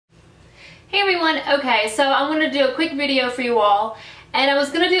Hey everyone, okay, so I want to do a quick video for you all, and I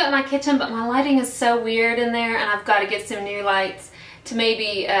was going to do it in my kitchen, but my lighting is so weird in there, and I've got to get some new lights to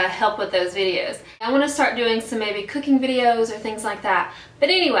maybe help with those videos. I want to start doing some maybe cooking videos or things like that. But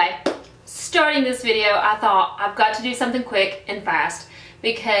anyway, starting this video, I thought I've got to do something quick and fast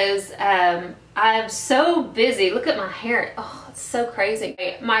because I'm so busy. Look at my hair. Oh, it's so crazy.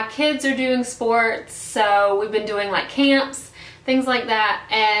 My kids are doing sports, so we've been doing like camps, things like that,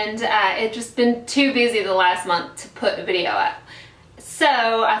 and it's just been too busy the last month to put a video up. So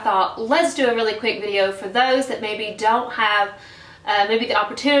I thought, let's do a really quick video for those that maybe don't have maybe the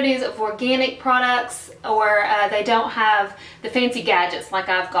opportunities of organic products, or they don't have the fancy gadgets like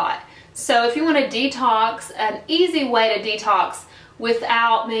I've got. So if you want to detox, an easy way to detox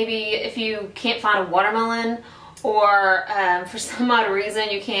without, maybe if you can't find a watermelon, or for some odd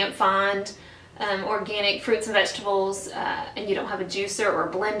reason you can't find organic fruits and vegetables, and you don't have a juicer or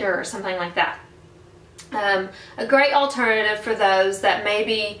a blender or something like that. A great alternative for those that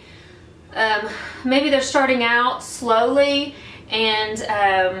maybe they're starting out slowly and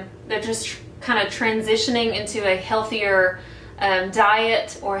they're just kind of transitioning into a healthier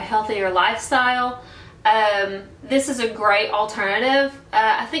diet or a healthier lifestyle. This is a great alternative.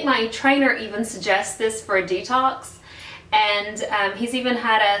 I think my trainer even suggests this for a detox. And he's even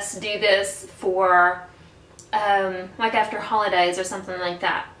had us do this for like after holidays or something like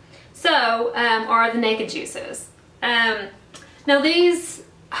that. So, are the naked juices. Now these,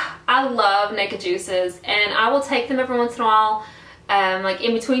 I love naked juices, and I will take them every once in a while, like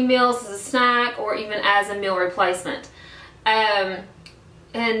in between meals as a snack or even as a meal replacement.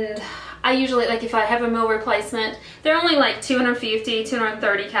 And I usually, like if I have a meal replacement, they're only like 250,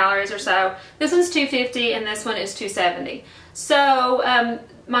 230 calories or so. This one's 250 and this one is 270. So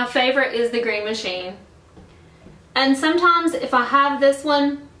my favorite is the Green Machine. And sometimes if I have this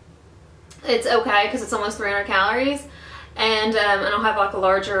one, it's okay because it's almost 300 calories. And I'll have like a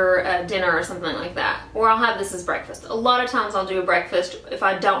larger dinner or something like that. Or I'll have this as breakfast. A lot of times I'll do a breakfast if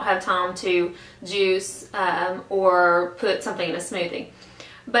I don't have time to juice or put something in a smoothie.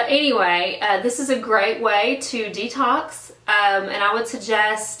 But anyway, this is a great way to detox, and I would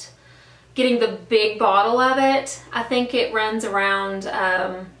suggest getting the big bottle of it. I think it runs around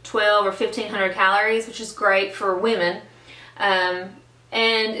 12 or 1500 calories, which is great for women, and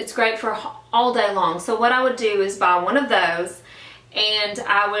it's great for all day long. So what I would do is buy one of those, and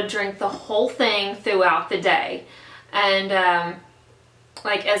I would drink the whole thing throughout the day, and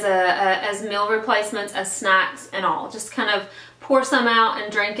like as meal replacements, as snacks and all. Just kind of pour some out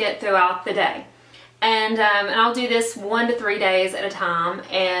and drink it throughout the day. And I'll do this 1 to 3 days at a time,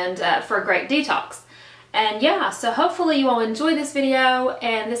 and for a great detox. And yeah, so hopefully you all enjoyed this video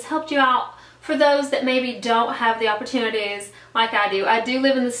and this helped you out for those that maybe don't have the opportunities like I do. I do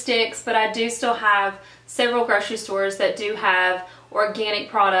live in the sticks, but I do still have several grocery stores that do have organic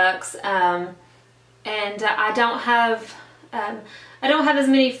products, and I don't have as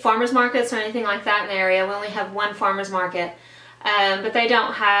many farmers markets or anything like that in the area. We only have one farmers market. But they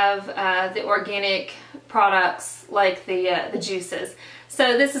don't have the organic products like the juices.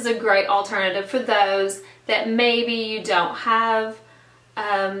 So this is a great alternative for those that maybe you don't have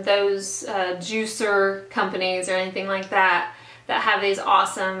those juicer companies or anything like that that have these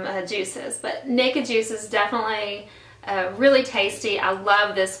awesome juices. But naked juice is definitely really tasty. I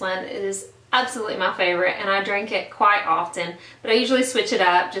love this one. It is absolutely my favorite, and I drink it quite often. But I usually switch it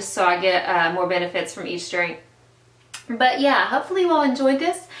up just so I get more benefits from each drink. But yeah, hopefully you all enjoyed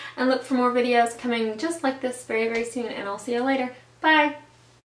this, and look for more videos coming just like this very, very soon, and I'll see you later. Bye!